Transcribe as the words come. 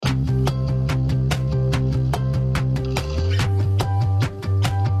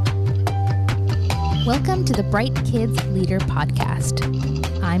to the Bright Kids Leader Podcast.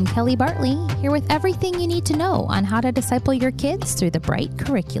 I'm Kelly Bartley, here with everything you need to know on how to disciple your kids through the Bright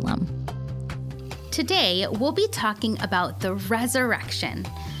curriculum. Today, we'll be talking about the resurrection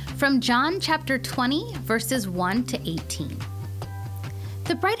from John chapter 20, verses 1 to 18.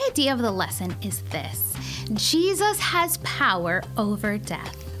 The bright idea of the lesson is this: Jesus has power over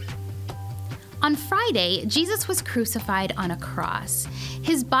death. On Friday, Jesus was crucified on a cross.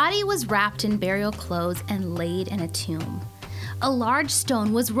 His body was wrapped in burial clothes and laid in a tomb. A large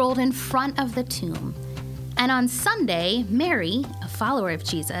stone was rolled in front of the tomb. And on Sunday, Mary, a follower of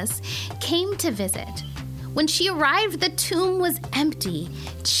Jesus, came to visit. When she arrived, the tomb was empty.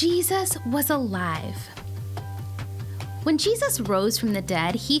 Jesus was alive. When Jesus rose from the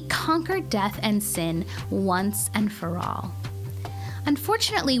dead, he conquered death and sin once and for all.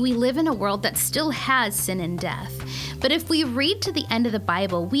 Unfortunately, we live in a world that still has sin and death. But if we read to the end of the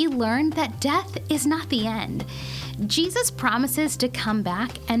Bible, we learn that death is not the end. Jesus promises to come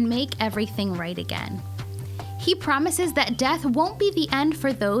back and make everything right again. He promises that death won't be the end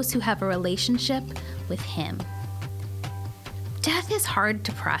for those who have a relationship with him. Death is hard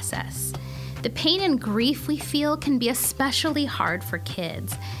to process. The pain and grief we feel can be especially hard for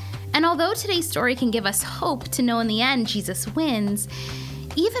kids. And although today's story can give us hope to know in the end Jesus wins,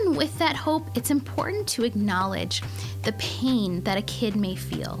 even with that hope, it's important to acknowledge the pain that a kid may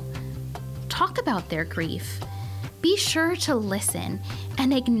feel. Talk about their grief. Be sure to listen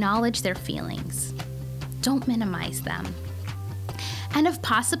and acknowledge their feelings. Don't minimize them. And if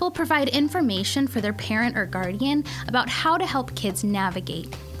possible, provide information for their parent or guardian about how to help kids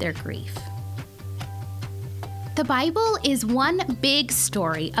navigate their grief. The Bible is one big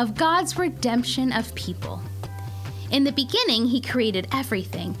story of God's redemption of people. In the beginning, he created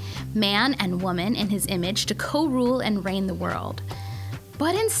everything, man and woman in his image, to co-rule and reign the world.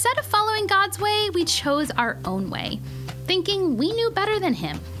 But instead of following God's way, we chose our own way, thinking we knew better than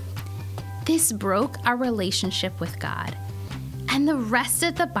him. This broke our relationship with God. And the rest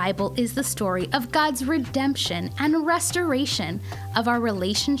of the Bible is the story of God's redemption and restoration of our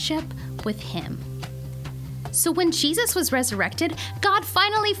relationship with him. So when Jesus was resurrected, God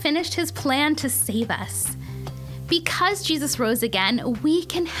finally finished his plan to save us. Because Jesus rose again, we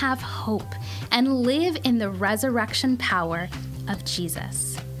can have hope and live in the resurrection power of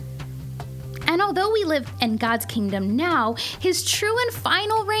Jesus. And although we live in God's kingdom now, his true and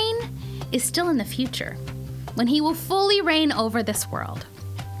final reign is still in the future, when he will fully reign over this world.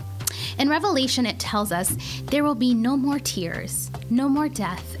 In Revelation, it tells us there will be no more tears, no more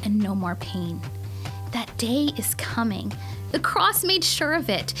death, and no more pain. That day is coming. The cross made sure of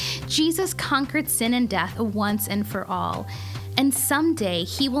it. Jesus conquered sin and death once and for all. And someday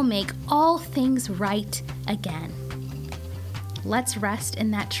he will make all things right again. Let's rest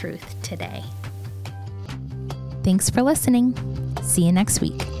in that truth today. Thanks for listening. See you next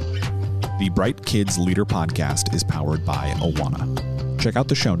week. The Bright Kids Leader Podcast is powered by Awana. Check out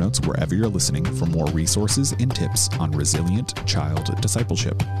the show notes wherever you're listening for more resources and tips on resilient child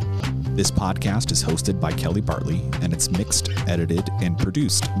discipleship. This podcast is hosted by Kelly Bartley, and it's mixed, edited, and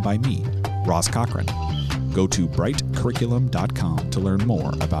produced by me, Ross Cochran. Go to brightcurriculum.com to learn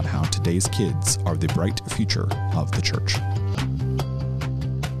more about how today's kids are the bright future of the church.